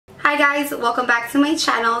Hi guys, welcome back to my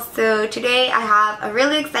channel. So today I have a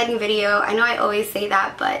really exciting video. I know I always say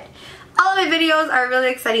that, but all of my videos are really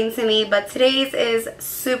exciting to me, but today's is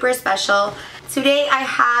super special. Today I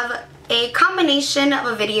have a combination of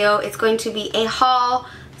a video. It's going to be a haul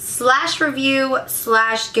slash review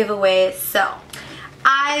slash giveaway. So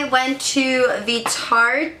I went to the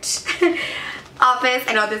Tarte office.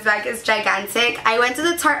 I know this bag is gigantic. I went to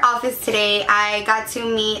the Tarte office today. I got to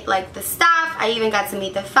meet like the staff. I even got to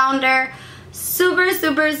meet the founder. Super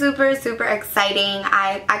exciting.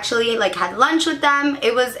 I actually like had lunch with them.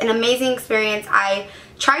 It was an amazing experience. I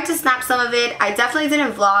tried to snap some of it. I definitely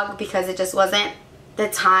didn't vlog because it just wasn't the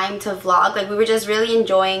time to vlog. Like, we were just really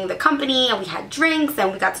enjoying the company and we had drinks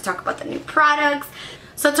and we got to talk about the new products.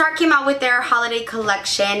 So Tarte came out with their holiday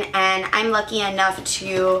collection and I'm lucky enough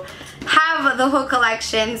to have the whole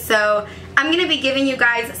collection. So I'm going to be giving you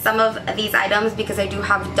guys some of these items because I do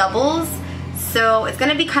have doubles. So it's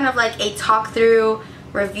going to be kind of like a talk through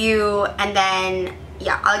review, and then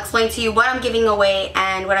yeah, I'll explain to you what I'm giving away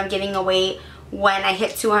and what I'm giving away when I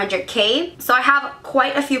hit 200K. So I have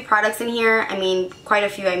quite a few products in here. I mean, quite a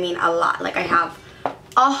few, I mean a lot. Like, I have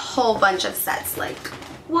a whole bunch of sets. Like,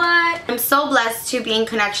 what? I'm so blessed to be in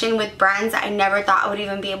connection with brands that I never thought I would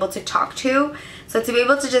even be able to talk to. So to be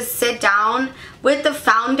able to just sit down with the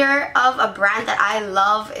founder of a brand that I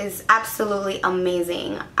love is absolutely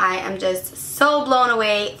amazing. I am just so blown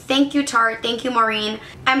away. Thank you, Tarte. Thank you, Maureen.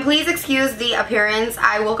 And please excuse the appearance.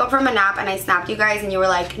 I woke up from a nap and I snapped you guys and you were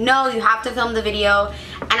like, no, you have to film the video.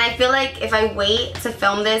 And I feel like if I wait to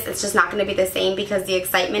film this, it's just not going to be the same because the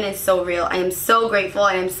excitement is so real. I am so grateful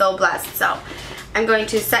and I'm so blessed. So I'm going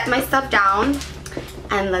to set my stuff down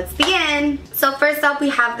and let's begin. So first up, we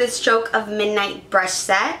have this Stroke of Midnight brush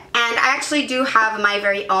set, and I actually do have my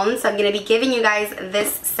very own, so I'm going to be giving you guys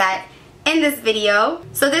this set in this video.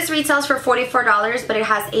 So this retails for $44, but it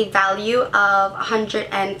has a value of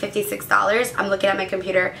 $156. I'm looking at my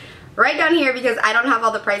computer right down here because I don't have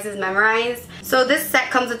all the prices memorized. So this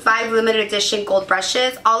set comes with 5 limited edition gold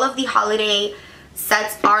brushes. All of the holiday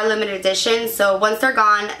sets are limited edition, so once they're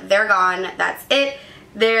gone, that's it.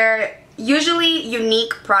 They're usually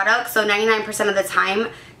unique products, so 99% of the time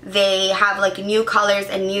they have like new colors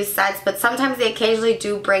and new sets, but sometimes they occasionally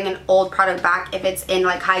do bring an old product back if it's in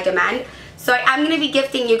like high demand. So I'm going to be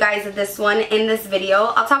gifting you guys this one in this video.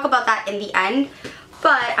 I'll talk about that in the end,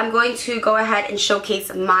 but I'm going to go ahead and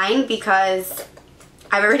showcase mine because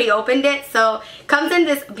I've already opened it. So it comes in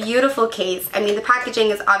this beautiful case. I mean, the packaging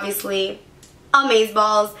is obviously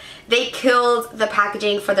amazeballs. They killed the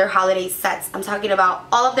packaging for their holiday sets. I'm talking about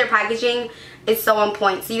all of their packaging is so on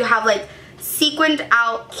point. So you have like sequined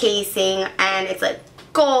out casing and it's like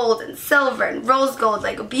gold and silver and rose gold,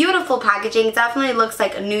 like beautiful packaging. It definitely looks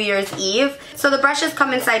like a New Year's Eve. So the brushes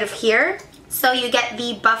come inside of here. So you get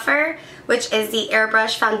the Buffer, which is the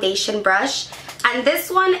airbrush foundation brush. And this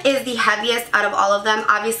one is the heaviest out of all of them.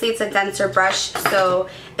 Obviously it's a denser brush, so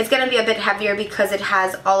it's gonna be a bit heavier because it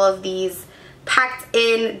has all of these packed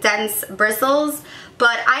in dense bristles.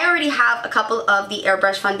 But I already have a couple of the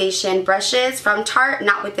airbrush foundation brushes from Tarte,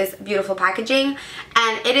 not with this beautiful packaging,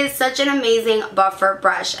 and it is such an amazing buffer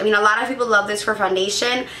brush. I mean, a lot of people love this for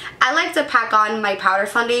foundation. I like to pack on my powder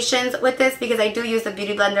foundations with this because I do use the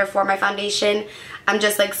beauty blender for my foundation. I'm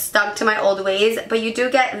just like stuck to my old ways. But you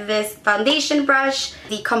do get this foundation brush,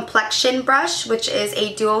 the complexion brush, which is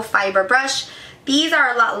a dual fiber brush. These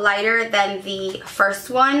are a lot lighter than the first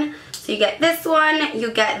one. So you get this one,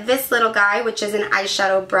 you get this little guy, which is an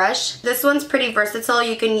eyeshadow brush. This one's pretty versatile.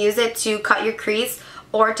 You can use it to cut your crease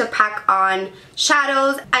or to pack on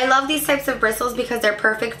shadows. I love these types of bristles because they're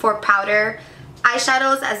perfect for powder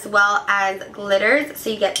eyeshadows as well as glitters. So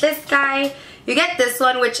you get this guy, you get this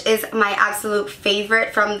one, which is my absolute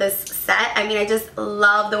favorite from this set. I mean, I just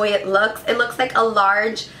love the way it looks. It looks like a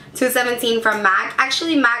large 217 from MAC.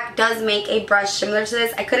 Actually, MAC does make a brush similar to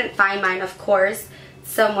this. I couldn't find mine, of course,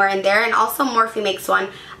 somewhere in there, and also Morphe makes one.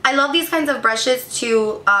 I love these kinds of brushes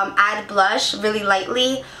to add blush really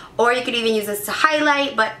lightly, or you could even use this to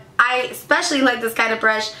highlight, but I especially like this kind of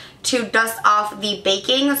brush to dust off the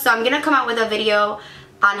baking. So I'm gonna come out with a video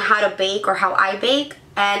on how to bake, or how I bake,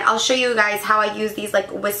 and I'll show you guys how I use these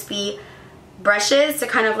like wispy brushes to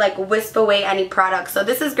kind of like wisp away any product. So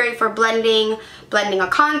this is great for blending a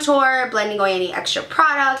contour, blending away any extra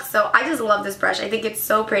products. So I just love this brush. I think it's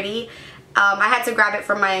so pretty. I had to grab it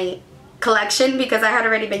from my collection because I had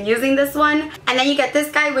already been using this one. And then you get this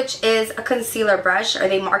guy, which is a concealer brush, or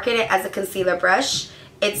they market it as a concealer brush.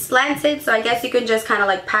 It's slanted, so I guess you can just kind of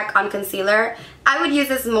like pack on concealer. I would use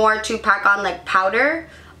this more to pack on like powder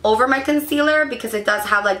over my concealer because it does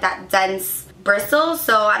have like that dense bristles,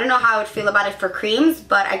 so I don't know how I would feel about it for creams,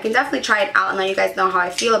 but I can definitely try it out and let you guys know how I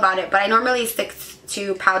feel about it. But I normally stick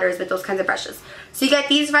to powders with those kinds of brushes. So you get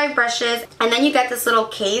these 5 brushes, and then you get this little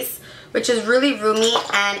case, which is really roomy,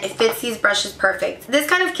 and it fits these brushes perfect. This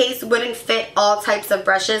kind of case wouldn't fit all types of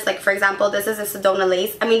brushes. Like, for example, this is a Sedona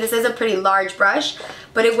Lace. I mean, this is a pretty large brush,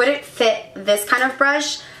 but it wouldn't fit this kind of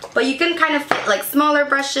brush. But you can kind of fit like smaller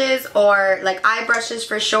brushes or like eye brushes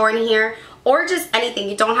for sure in here, or just anything.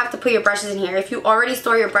 You don't have to put your brushes in here. If you already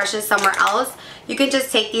store your brushes somewhere else, you can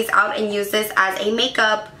just take these out and use this as a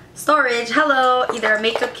makeup storage. Hello, either a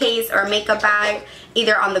makeup case or a makeup bag,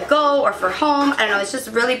 either on the go or for home. I don't know, it's just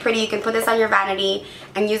really pretty. You can put this on your vanity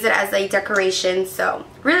and use it as a decoration. So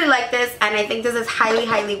really like this, and I think this is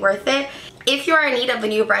highly worth it. If you are in need of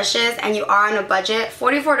new brushes and you are on a budget,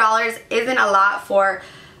 $44 isn't a lot for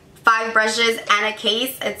 5 brushes and a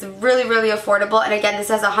case. It's really affordable, and again, this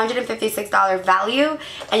has a $156 value,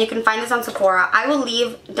 and you can find this on Sephora. I will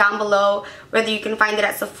leave down below whether you can find it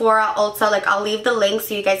at Sephora, Ulta. Like, I'll leave the link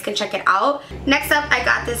so you guys can check it out. Next up, I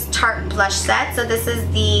got this Tarte blush set. So this is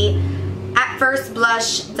the At First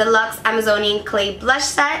Blush Deluxe Amazonian Clay Blush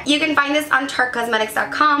Set. You can find this on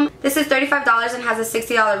TarteCosmetics.com. This is $35 and has a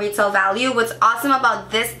 $60 retail value. What's awesome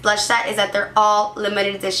about this blush set is that they're all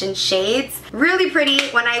limited edition shades. Really pretty.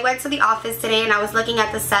 When I went to the office today and I was looking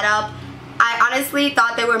at the setup, I honestly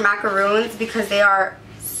thought they were macaroons because they are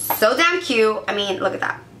so damn cute. I mean, look at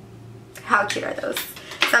that. How cute are those?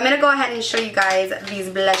 So I'm going to go ahead and show you guys these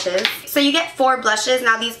blushes. So you get 4 blushes.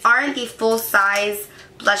 Now, these aren't the full size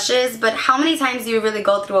blushes, but how many times do you really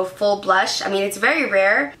go through a full blush? I mean, it's very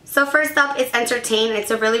rare. So first up is Entertain.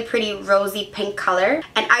 It's a really pretty rosy pink color,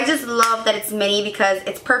 and I just love that it's mini because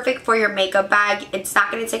it's perfect for your makeup bag. It's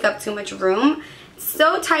not going to take up too much room. It's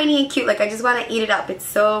so tiny and cute. Like, I just want to eat it up. It's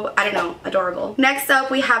so, I don't know, adorable. Next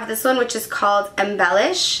up, we have this one, which is called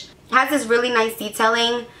Embellish. It has this really nice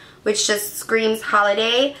detailing, which just screams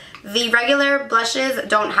holiday. The regular blushes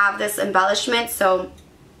don't have this embellishment, so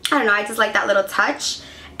I don't know, I just like that little touch.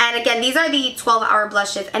 And again, these are the 12-hour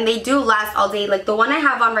blushes, and they do last all day. Like, the one I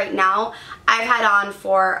have on right now, I've had on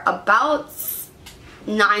for about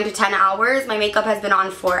 9 to 10 hours. My makeup has been on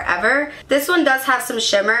forever. This one does have some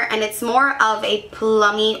shimmer, and it's more of a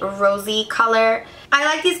plummy rosy color. I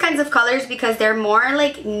like these kinds of colors because they're more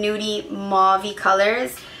like nudie mauvey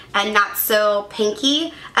colors and not so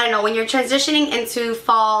pinky. I don't know, when you're transitioning into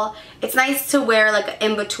fall, it's nice to wear like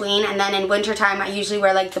in between, and then in wintertime I usually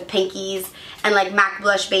wear like the pinkies and like MAC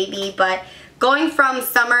Blush Baby. But going from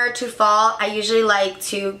summer to fall, I usually like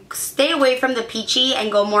to stay away from the peachy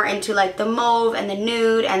and go more into like the mauve and the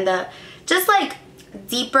nude and the just like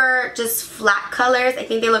deeper, just flat colors. I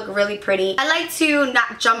think they look really pretty. I like to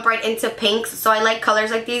not jump right into pinks, so I like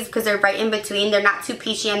colors like these because they're right in between. They're not too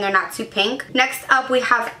peachy and they're not too pink. Next up, we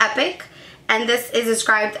have Epic, and this is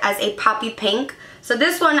described as a poppy pink. So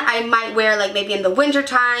this one I might wear like maybe in the winter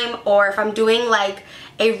time, or if I'm doing like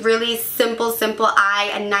a really simple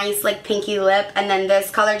eye, a nice like pinky lip, and then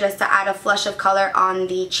this color just to add a flush of color on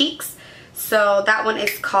the cheeks. So that one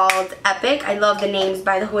is called Epic. I love the names,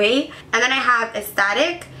 by the way. And then I have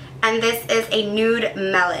Ecstatic, and this is a nude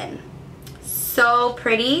melon. So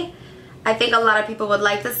pretty. I think a lot of people would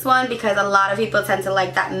like this one because a lot of people tend to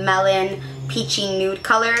like that melon peachy nude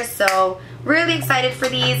color. So really excited for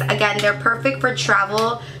these. Again, they're perfect for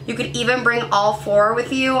travel. You could even bring all 4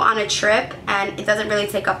 with you on a trip, and it doesn't really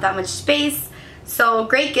take up that much space. So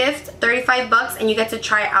great gift, 35 bucks, and you get to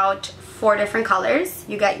try out 4 different colors.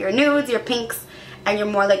 You get your nudes, your pinks, and your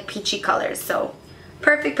more like peachy colors. So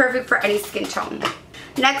perfect for any skin tone.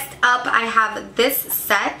 Next up, I have this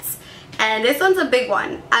set, and this one's a big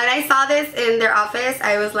one. And I saw this in their office,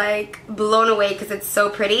 I was like blown away because it's so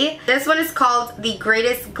pretty. This one is called the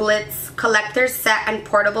Greatest Glitz Collector's Set and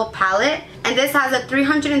Portable Palette, and this has a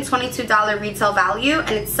 $322 retail value,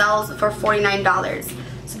 and it sells for $49.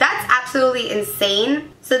 So that's absolutely insane.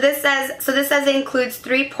 So this says it includes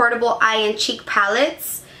 3 portable eye and cheek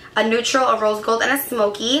palettes, a neutral, a rose gold, and a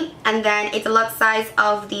smoky, and then a deluxe size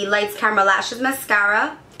of the Lights Camera Lashes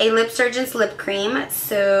mascara, a LipSurgence lip cream,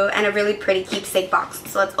 and a really pretty keepsake box.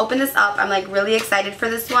 So let's open this up. I'm like really excited for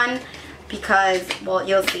this one because, well,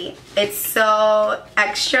 you'll see. It's so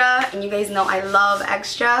extra, and you guys know I love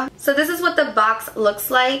extra. So this is what the box looks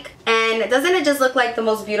like, and doesn't it just look like the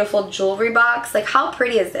most beautiful jewelry box? Like, how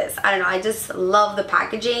pretty is this? I don't know, I just love the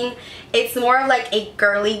packaging. It's more of like a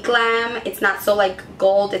girly glam. It's not so like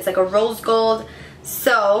gold, it's like a rose gold.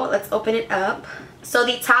 So let's open it up. So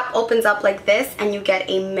the top opens up like this, and you get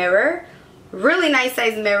a mirror. Really nice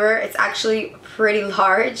size mirror. It's actually pretty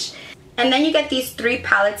large. And then you get these 3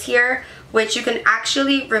 palettes here, which you can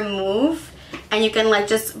actually remove, and you can like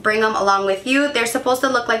just bring them along with you. They're supposed to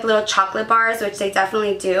look like little chocolate bars, which they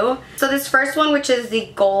definitely do. So this first one, which is the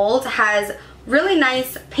gold, has really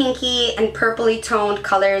nice pinky and purpley toned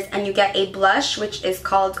colors, and you get a blush which is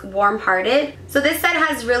called Warm Hearted. So this set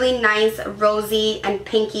has really nice rosy and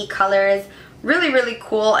pinky colors, really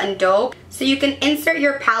cool and dope. So you can insert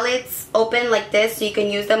your palettes open like this so you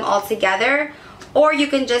can use them all together, or you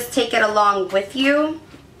can just take it along with you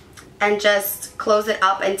and just close it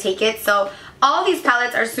up and take it. So all of these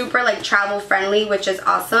palettes are super like travel friendly, which is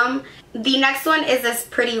awesome. The next one is this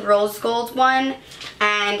pretty rose gold one,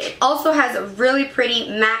 and it also has really pretty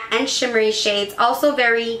matte and shimmery shades, also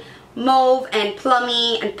very mauve and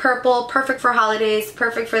plummy and purple, perfect for holidays,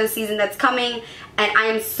 perfect for the season that's coming. And I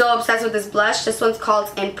am so obsessed with this blush. This one's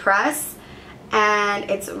called Impress,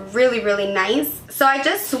 and it's really nice. So I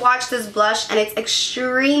just swatched this blush, and it's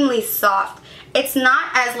extremely soft. It's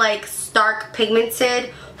not as like stark pigmented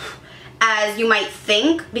as you might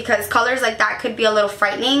think, because colors like that could be a little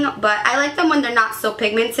frightening, but I like them when they're not so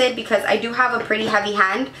pigmented because I do have a pretty heavy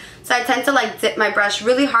hand. So I tend to like dip my brush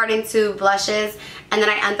really hard into blushes, and then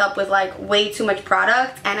I end up with like way too much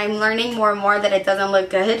product, and I'm learning more and more that it doesn't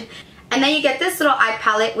look good. And then you get this little eye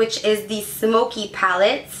palette, which is the Smoky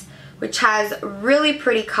palette, which has really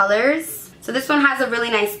pretty colors. So this one has a really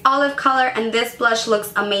nice olive color, and this blush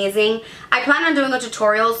looks amazing. I plan on doing a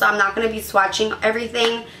tutorial, so I'm not going to be swatching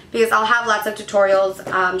everything because I'll have lots of tutorials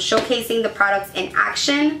showcasing the products in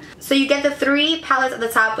action. So you get the 3 palettes at the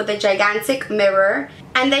top with a gigantic mirror,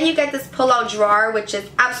 and then you get this pull-out drawer, which is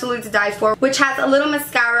absolutely to die for, which has a little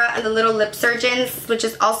mascara and a little LipSurgence, which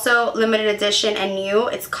is also limited edition and new.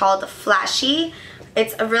 It's called Flashy.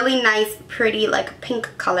 It's a really nice, pretty, like pink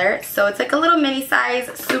color. So it's like a little mini size,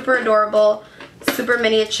 super adorable, super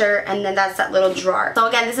miniature, and then that's that little drawer. So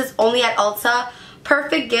again, this is only at Ulta.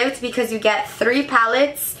 Perfect gift because you get 3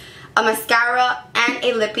 palettes, a mascara, and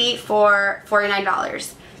a lippy for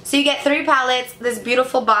 $49. So you get 3 palettes, this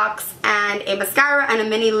beautiful box, and a mascara and a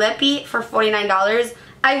mini lippy for $49.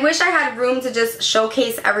 I wish I had room to just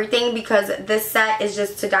showcase everything because this set is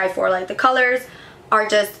just to die for. Like the colors are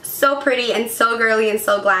just so pretty and so girly and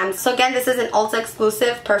so glam. So again, this is an Ulta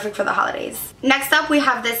exclusive, perfect for the holidays. Next up, we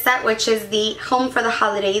have this set, which is the Home for the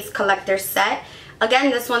Holidays collector set. Again,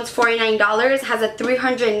 this one's $49, has a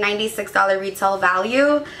 $396 retail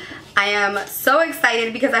value. I am so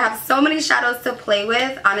excited because I have so many shadows to play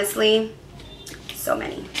with, honestly, so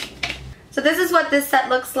many. So this is what this set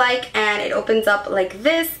looks like, and it opens up like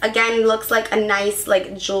this. Again, looks like a nice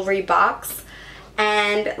like jewelry box.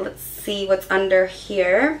 And let's see what's under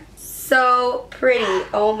here. So pretty,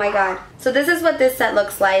 oh my god. So this is what this set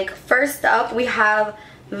looks like. First up, we have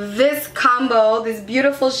this combo, these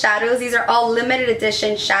beautiful shadows. These are all limited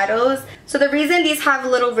edition shadows. So the reason these have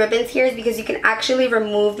little ribbons here is because you can actually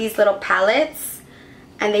remove these little palettes,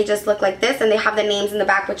 and they just look like this, and they have the names in the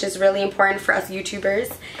back, which is really important for us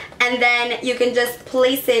YouTubers. And then you can just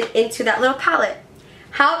place it into that little palette.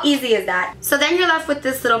 How easy is that? So then you're left with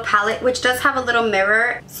this little palette, which does have a little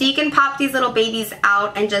mirror. So you can pop these little babies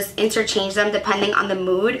out and just interchange them depending on the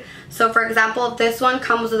mood. So for example, this one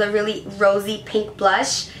comes with a really rosy pink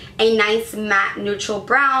blush, a nice matte neutral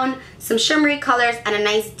brown, some shimmery colors, and a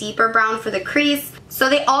nice deeper brown for the crease. So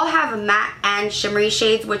they all have matte and shimmery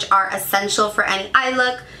shades, which are essential for any eye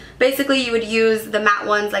look. Basically, you would use the matte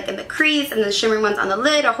ones like in the crease and the shimmery ones on the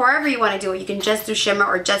lid, or however you want to do it. You can just do shimmer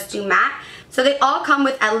or just do matte. So they all come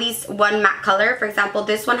with at least 1 matte color. For example,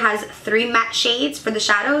 this one has 3 matte shades for the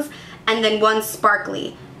shadows, and then 1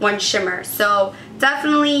 sparkly, 1 shimmer. So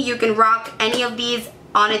definitely you can rock any of these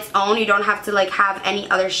on its own. You don't have to like have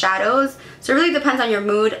any other shadows. So it really depends on your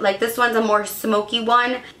mood. Like this one's a more smoky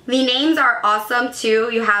one. The names are awesome too.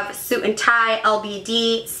 You have Suit and Tie,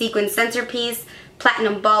 LBD, Sequin Centerpiece,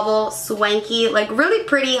 Platinum Bubble, Swanky, like really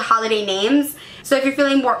pretty holiday names. So if you're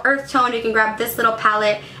feeling more earth tone, you can grab this little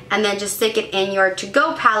palette and then just stick it in your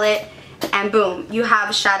to-go palette, and boom, you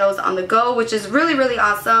have shadows on the go, which is really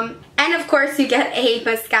awesome. And of course you get a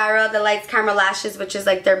mascara, the Lights Camera Lashes, which is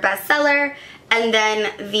like their best seller, and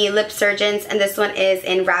then the LipSurgence, and this one is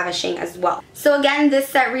in Ravishing as well. So again, this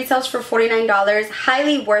set retails for $49,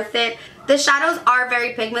 highly worth it. The shadows are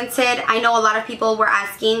very pigmented. I know a lot of people were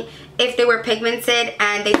asking if they were pigmented,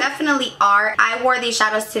 and they definitely are. I wore these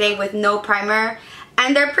shadows today with no primer,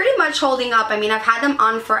 and they're pretty much holding up. I mean, I've had them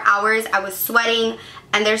on for hours. I was sweating,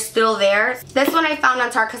 and they're still there. This one I found on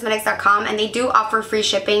TarteCosmetics.com, and they do offer free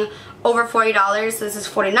shipping over $40, so this is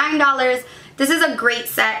 $49. This is a great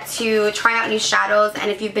set to try out new shadows, and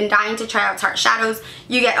if you've been dying to try out Tarte shadows,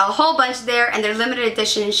 you get a whole bunch there, and they're limited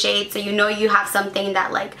edition shades, so you know you have something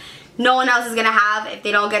that like no one else is gonna have if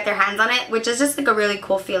they don't get their hands on it, which is just like a really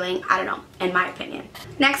cool feeling. I don't know, in my opinion.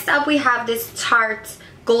 Next up, we have this Tarte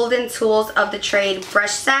Golden Tools of the Trade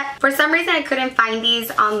brush set. For some reason, I couldn't find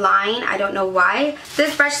these online. I don't know why.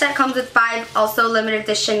 This brush set comes with 5 also limited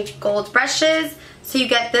edition gold brushes. So you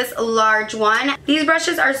get this large one. These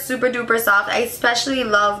brushes are super duper soft. I especially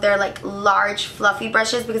love their like large fluffy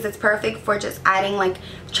brushes because it's perfect for just adding like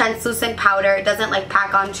translucent powder. It doesn't like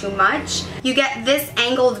pack on too much. You get this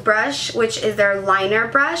angled brush, which is their liner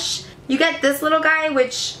brush. You get this little guy,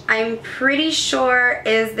 which I'm pretty sure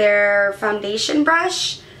is their foundation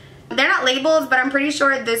brush. They're not labeled, but I'm pretty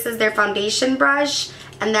sure this is their foundation brush.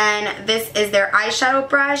 And then this is their eyeshadow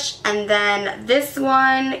brush. And then this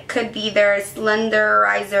one could be their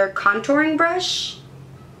slenderizer contouring brush,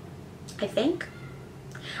 I think.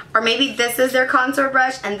 Or maybe this is their contour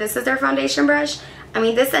brush and this is their foundation brush. I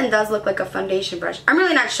mean, this end does look like a foundation brush. I'm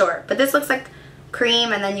really not sure, but this looks like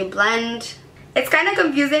cream and then you blend. It's kind of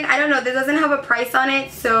confusing. I don't know. This doesn't have a price on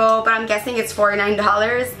it, so, but I'm guessing it's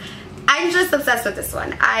 $49. I'm just obsessed with this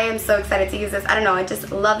one. I am so excited to use this. I don't know. I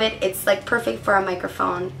just love it. It's like perfect for a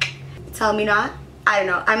microphone. Tell me not. I don't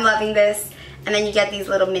know. I'm loving this. And then you get these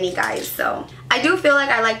little mini guys. So I do feel like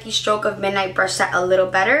I like the Stroke of Midnight brush set a little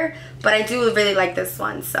better, but I do really like this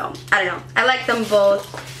one. So I don't know. I like them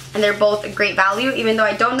both, and they're both a great value, even though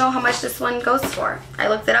I don't know how much this one goes for. I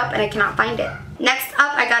looked it up and I cannot find it. Next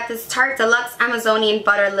up, I got this Tarte Deluxe Amazonian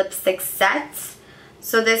Butter Lipstick Set.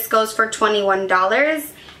 So this goes for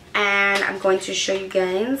 $21. And I'm going to show you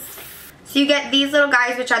guys. So you get these little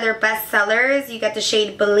guys, which are their best sellers. You get the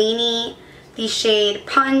shade Bellini, the shade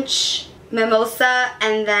Punch, Mimosa,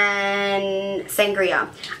 and then Sangria.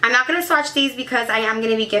 I'm not going to swatch these because I am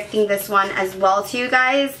going to be gifting this one as well to you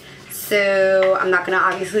guys. So I'm not going to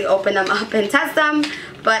obviously open them up and test them.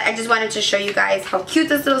 But I just wanted to show you guys how cute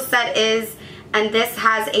this little set is. And this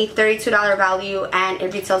has a $32 value and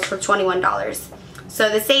it retails for $21. So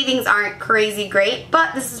the savings aren't crazy great,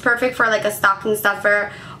 but this is perfect for like a stocking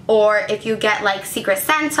stuffer, or if you get like Secret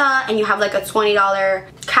Santa and you have like a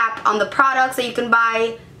 $20 cap on the products that you can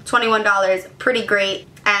buy, $21, pretty great.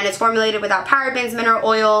 And it's formulated without parabens, mineral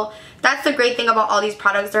oil. That's the great thing about all these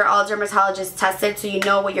products. They're all dermatologist tested, so you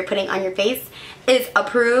know what you're putting on your face is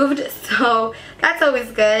approved. So that's always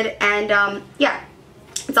good. And yeah,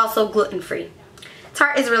 it's also gluten-free.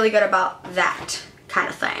 Tarte is really good about that kind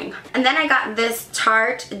of thing. And then I got this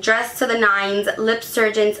Tarte Dress to the Nines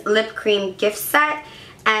LipSurgence Lip Cream gift set,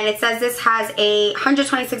 and it says this has a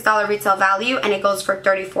 $126 retail value and it goes for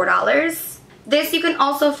 $34. This you can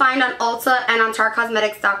also find on Ulta and on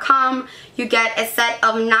TarteCosmetics.com. You get a set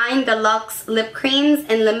of 9 deluxe lip creams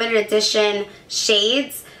in limited edition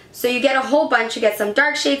shades. So you get a whole bunch. You get some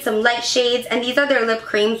dark shades, some light shades, and these are their lip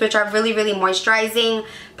creams, which are really, really moisturizing.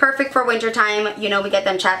 Perfect for wintertime. You know, we get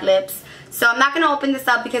them chapped lips. So I'm not going to open this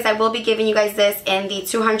up because I will be giving you guys this in the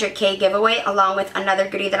 200K giveaway along with another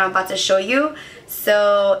goodie that I'm about to show you.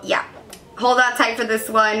 So yeah, hold on tight for this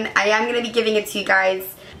one. I am going to be giving it to you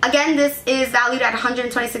guys. Again, this is valued at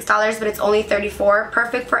 $126, but it's only $34.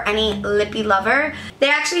 Perfect for any lippy lover. They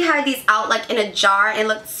actually had these out like in a jar and it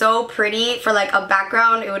looked so pretty for like a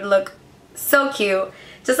background. It would look so cute,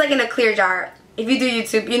 just like in a clear jar. If you do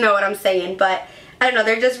YouTube, you know what I'm saying. But I don't know,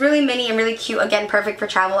 they're just really mini and really cute. Again, perfect for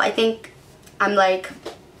travel. I think I'm like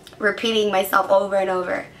repeating myself over and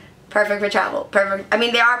over. Perfect for travel. Perfect. I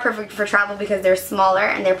mean, they are perfect for travel because they're smaller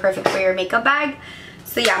and they're perfect for your makeup bag.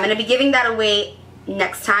 So yeah, I'm going to be giving that away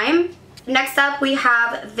next time. Next up, we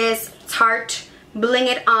have this Tarte Bling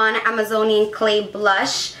It On Amazonian Clay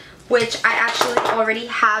Blush, which I actually already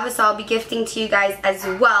have, so I'll be gifting to you guys as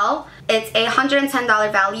well. It's a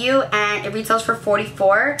 $110 value and it retails for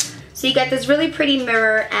 $44. So you get this really pretty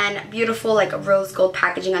mirror and beautiful like rose gold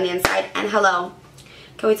packaging on the inside. And hello,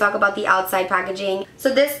 can we talk about the outside packaging?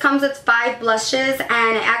 So this comes with 5 blushes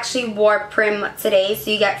and it actually wore Prim today. So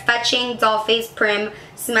you get Fetching, Doll Face, Prim,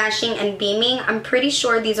 Smashing, and Beaming. I'm pretty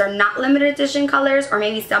sure these are not limited edition colors, or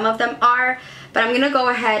maybe some of them are. But I'm going to go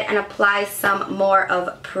ahead and apply some more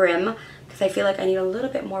of Prim because I feel like I need a little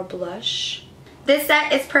bit more blush. This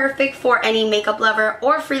set is perfect for any makeup lover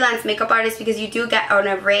or freelance makeup artist because you do get an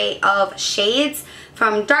array of shades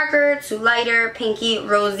from darker to lighter, pinky,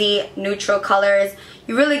 rosy, neutral colors.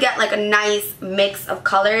 You really get like a nice mix of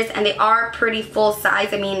colors and they are pretty full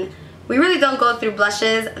size. I mean, we really don't go through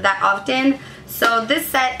blushes that often. So this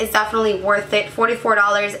set is definitely worth it.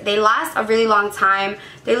 $44. They last a really long time.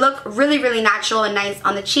 They look really, really natural and nice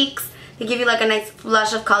on the cheeks. They give you like a nice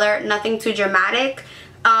flush of color, nothing too dramatic.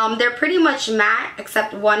 They're pretty much matte,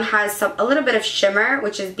 except one has a little bit of shimmer,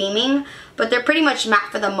 which is Beaming, but they're pretty much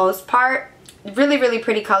matte for the most part. Really, really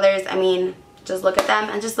pretty colors. I mean, Just look at them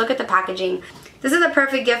and just look at the packaging. This is a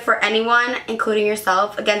perfect gift for anyone, including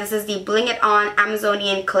yourself. Again, this is the Bling It On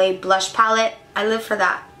Amazonian Clay Blush Palette. I live for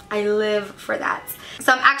that. I live for that.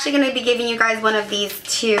 So I'm actually going to be giving you guys one of these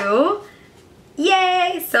too.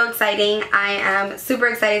 Yay! So exciting. I am super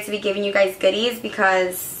excited to be giving you guys goodies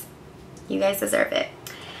because you guys deserve it.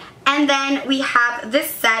 And then we have this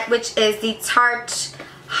set, which is the Tarte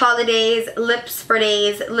Holidaze Lips for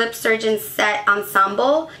Daze LipSurgence Set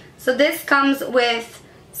Ensemble. So this comes with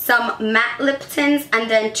some matte lip tints and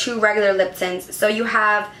then 2 regular lip tints. So you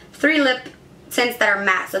have 3 lip tints that are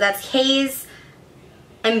matte. So that's Haze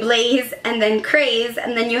and Blaze and then Craze.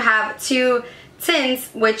 And then you have 2 tints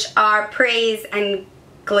which are Praise and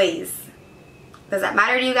Glaze. Does that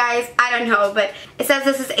matter to you guys? I don't know, but it says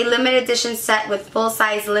this is a limited edition set with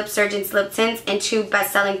full-size LipSurgence lip tints and 2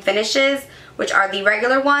 best-selling finishes, which are the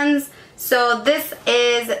regular ones. So this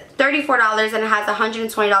is $34 and it has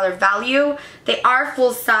 $120 value. They are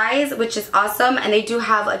full size, which is awesome, and they do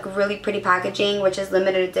have like really pretty packaging, which is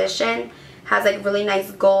limited edition. Has like really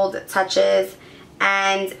nice gold touches,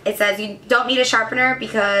 and it says you don't need a sharpener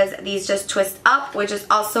because these just twist up, which is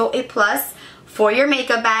also a plus for your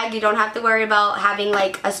makeup bag. You don't have to worry about having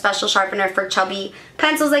like a special sharpener for chubby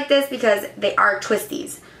pencils like this because they are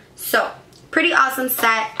twisties. So pretty awesome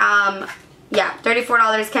set. Yeah,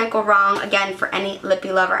 $34, can't go wrong, again, for any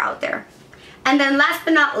lippy lover out there. And then last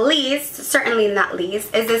but not least, certainly not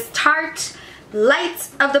least, is this Tarte Light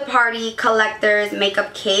of the Party Collector's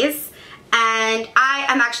Makeup Case. And I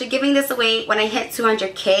am actually giving this away when I hit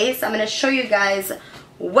 200K. So I'm going to show you guys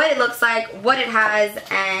what it looks like, what it has,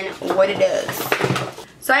 and what it does.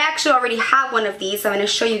 So I actually already have one of these, so I'm going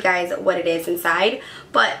to show you guys what it is inside.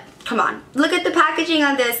 But come on, look at the packaging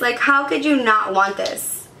on this. Like, how could you not want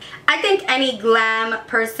this? I think any glam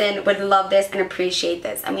person would love this and appreciate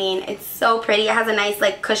this. I mean, it's so pretty. It has a nice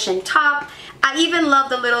like cushion top. I even love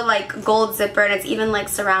the little like gold zipper, and it's even like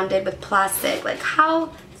surrounded with plastic. Like,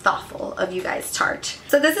 how thoughtful of you guys, Tarte.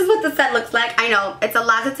 So this is what the set looks like. I know, it's a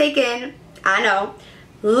lot to take in. I know.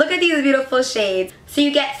 Look at these beautiful shades. So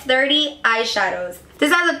you get 30 eyeshadows.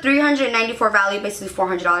 This has a $394 value, basically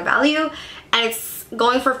 $400 value, and it's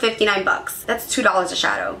going for 59 bucks. That's $2 a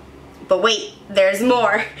shadow. But wait, there's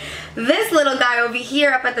more. This little guy over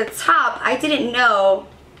here up at the top, I didn't know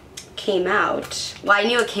came out. Well, I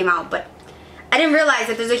knew it came out, but I didn't realize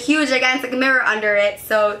that there's a huge gigantic mirror under it,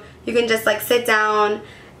 so you can just like sit down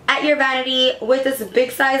at your vanity with this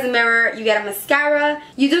big size mirror. You get a mascara.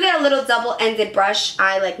 You do get a little double-ended brush.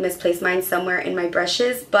 I like misplaced mine somewhere in my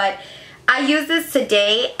brushes, but I use this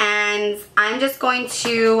today, and I'm just going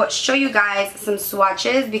to show you guys some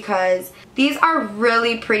swatches because these are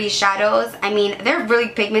really pretty shadows. I mean, they're really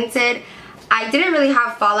pigmented. I didn't really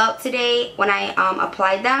have fallout today when I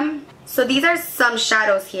applied them. So these are some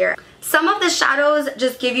shadows here. Some of the shadows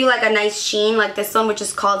just give you like a nice sheen, like this one, which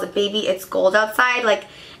is called Baby It's Gold Outside. Like,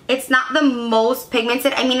 it's not the most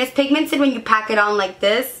pigmented. I mean, it's pigmented when you pack it on like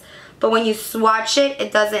this, but when you swatch it,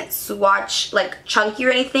 it doesn't swatch like chunky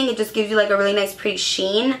or anything. It just gives you like a really nice pretty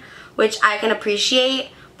sheen, which I can appreciate.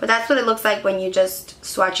 But that's what it looks like when you just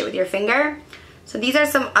swatch it with your finger. So these are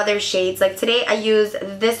some other shades. Like today I use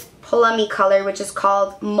this plummy color, which is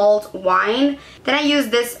called Mulled Wine. Then I use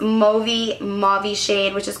this mauvey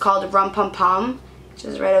shade, which is called Rum Pum Pum, which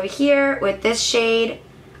is right over here with this shade.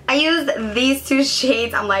 I used these 2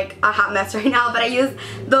 shades. I'm like a hot mess right now, but I used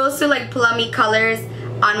those 2 like plummy colors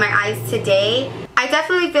on my eyes today. I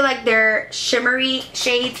definitely feel like their shimmery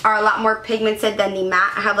shades are a lot more pigmented than the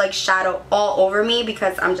matte. I have like shadow all over me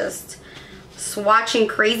because I'm just swatching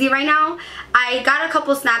crazy right now. I got a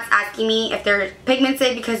couple snaps asking me if they're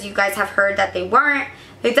pigmented because you guys have heard that they weren't.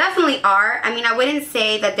 They definitely are. I mean, I wouldn't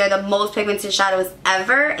say that they're the most pigmented shadows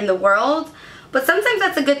ever in the world, but sometimes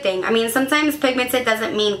that's a good thing. I mean, sometimes pigmented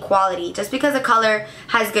doesn't mean quality. Just because a color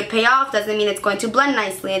has good payoff doesn't mean it's going to blend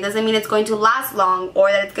nicely. It doesn't mean it's going to last long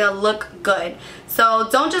or that it's going to look good. So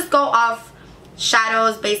don't just go off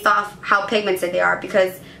shadows based off how pigmented they are,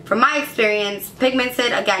 because from my experience,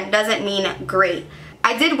 pigmented, again, doesn't mean great.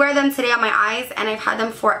 I did wear them today on my eyes, and I've had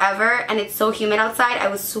them forever, and it's so humid outside. I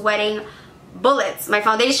was sweating bullets. My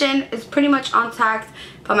foundation is pretty much intact,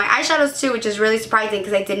 but my eyeshadows too, which is really surprising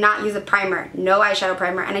because I did not use a primer. No eyeshadow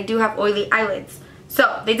primer, and I do have oily eyelids.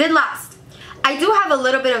 So they did last. I do have a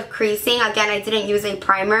little bit of creasing. Again, I didn't use a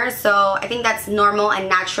primer, so I think that's normal and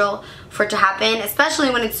natural for it to happen, especially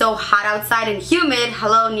when it's so hot outside and humid.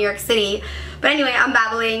 Hello, New York City. But anyway, I'm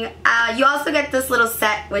babbling. You also get this little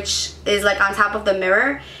set, which is like on top of the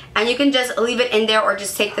mirror, and you can just leave it in there or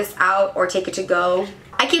just take this out or take it to go.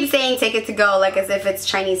 I keep saying take it to go like as if it's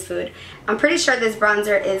Chinese food. I'm pretty sure this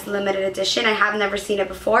bronzer is limited edition. I have never seen it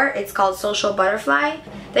before. It's called Social Butterfly.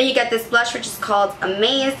 Then you get this blush, which is called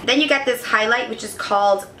Amaze. Then you get this highlight, which is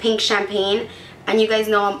called Pink Champagne. And you guys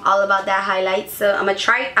know I'm all about that highlight, so I'm gonna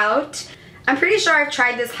try it out. I'm pretty sure I've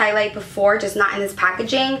tried this highlight before, just not in this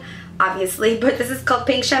packaging, obviously, but this is called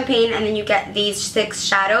Pink Champagne, and then you get these 6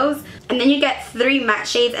 shadows, and then you get 3 matte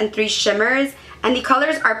shades and 3 shimmers, and the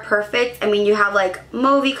colors are perfect. I mean, you have like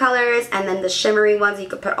mauvey colors, and then the shimmery ones you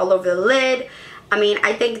could put all over the lid. I mean,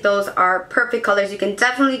 I think those are perfect colors. You can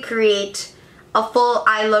definitely create a full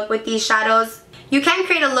eye look with these shadows. You can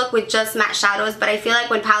create a look with just matte shadows, but I feel like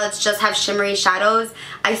when palettes just have shimmery shadows,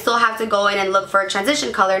 I still have to go in and look for a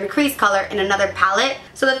transition color and a crease color in another palette.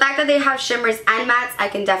 So the fact that they have shimmers and mattes, I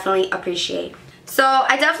can definitely appreciate. So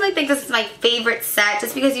I definitely think this is my favorite set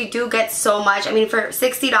just because you do get so much. I mean, for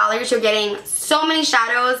 $60, you're getting so many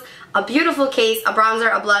shadows, a beautiful case, a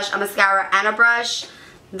bronzer, a blush, a mascara, and a brush.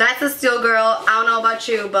 That's a steal, girl. I don't know about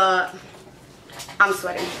you, but I'm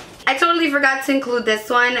sweating. I totally forgot to include this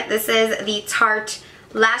one. This is the Tarte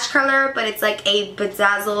lash color, but it's like a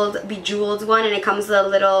bedazzled, bejeweled one, and it comes with a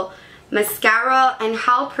little mascara. And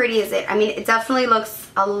how pretty is it? I mean, it definitely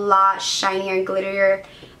looks a lot shinier and glitterier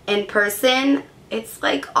in person. It's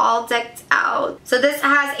like all decked out. So this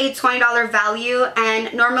has a $20 value,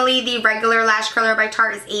 and normally the regular lash color by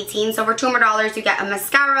Tarte is $18. So for $2 more, you get a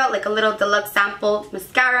mascara, like a little deluxe sample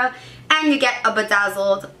mascara, and you get a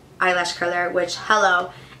bedazzled eyelash color, which,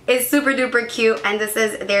 hello, is super duper cute. And this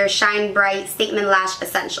is their Shine Bright Statement Lash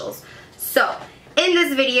Essentials. So in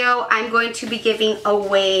this video, I'm going to be giving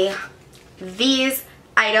away these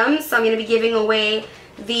items. So I'm going to be giving away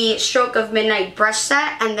the Stroke of Midnight brush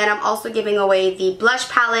set, and then I'm also giving away the blush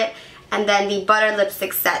palette and then the butter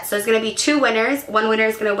lipstick set. So it's going to be 2 winners. One winner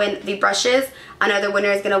is going to win the brushes, another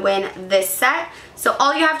winner is going to win this set. So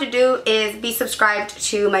all you have to do is be subscribed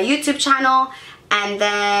to my YouTube channel, and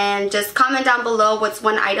then just comment down below what's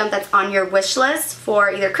one item that's on your wish list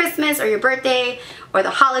for either Christmas or your birthday or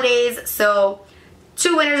the holidays. So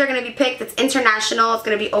 2 winners are going to be picked. It's international. It's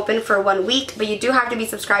going to be open for 1 week, but you do have to be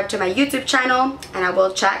subscribed to my YouTube channel, and I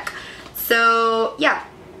will check. So yeah,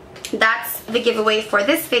 that's the giveaway for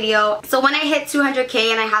this video. So when I hit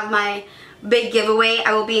 200K and I have my big giveaway,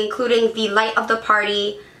 I will be including the Light of the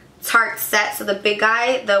Party Tarte set, so the big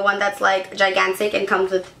guy, the one that's like gigantic and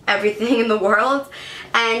comes with everything in the world.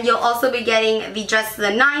 And you'll also be getting the Dress to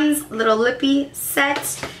the Nines Little Lippy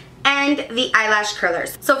set and the eyelash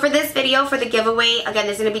curlers. So for this video, for the giveaway, again,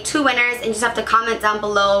 there's going to be 2 winners, and you just have to comment down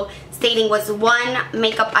below stating what's one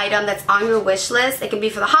makeup item that's on your wish list. It can be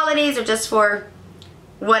for the holidays or just for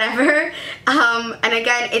whatever. And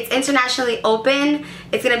again, it's internationally open.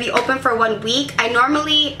 It's going to be open for 1 week. I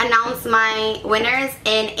normally announce my winners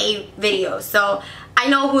in a video, so I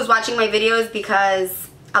know who's watching my videos because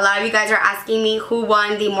a lot of you guys are asking me who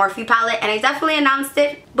won the Morphe palette, and I definitely announced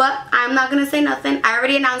it, but I'm not gonna say nothing. I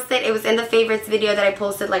already announced it. It was in the favorites video that I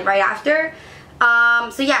posted like right after.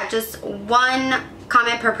 So yeah, just 1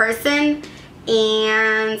 comment per person,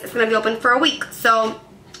 and it's gonna be open for a week. So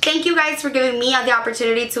thank you guys for giving me the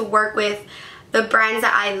opportunity to work with the brands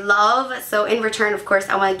that I love. So in return, of course,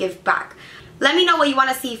 I want to give back. Let me know what you want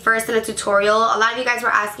to see first in a tutorial. A lot of you guys were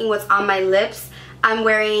asking what's on my lips. I'm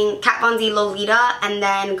wearing Kat Von D Lolita and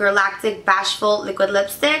then Galactic Bashful liquid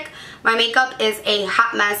lipstick. My makeup is a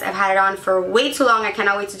hot mess. I've had it on for way too long. I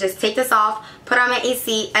cannot wait to just take this off, put on my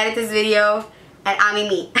AC, edit this video, and I'm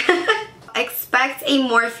me. Expect a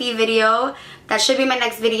Morphe video. That should be my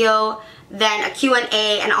next video. Then a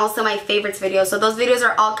Q&A, and also my favorites video. So those videos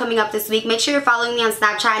are all coming up this week. Make sure you're following me on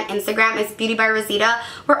Snapchat and Instagram. It's Beauty by Rosita.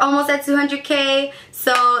 We're almost at 200K.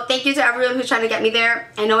 So thank you to everyone who's trying to get me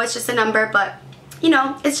there. I know it's just a number, but you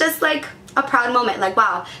know, it's just like a proud moment. Like,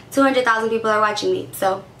 wow, 200,000 people are watching me.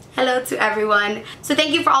 So hello to everyone. So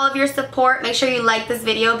thank you for all of your support. Make sure you like this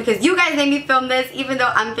video because you guys made me film this, even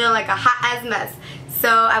though I'm feeling like a hot ass mess. So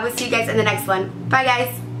I will see you guys in the next one. Bye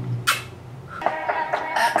guys.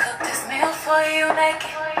 I cooked this meal for you,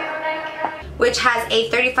 which has a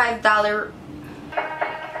 $35.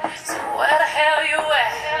 So where the hell you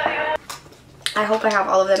at? I hope I have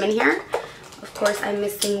all of them in here. Of course, I'm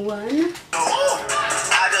missing one.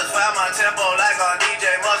 I just found my tempo like a DJ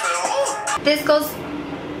Mustard. This goes,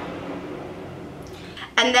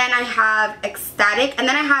 and then I have Ecstatic, and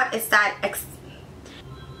then I have Ecstatic.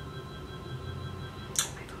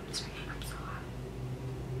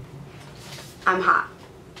 I'm hot.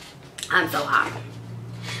 I'm so hot.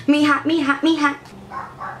 Me hot, me hot, me hot.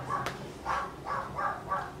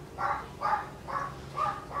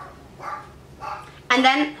 And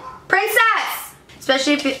then Princess!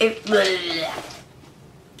 Especially if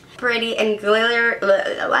pretty and glitter.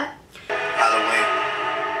 What? Halloween.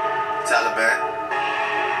 Taliban.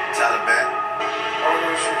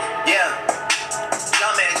 Yeah.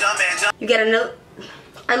 Jump. You get a note.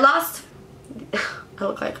 I lost. I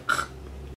look like.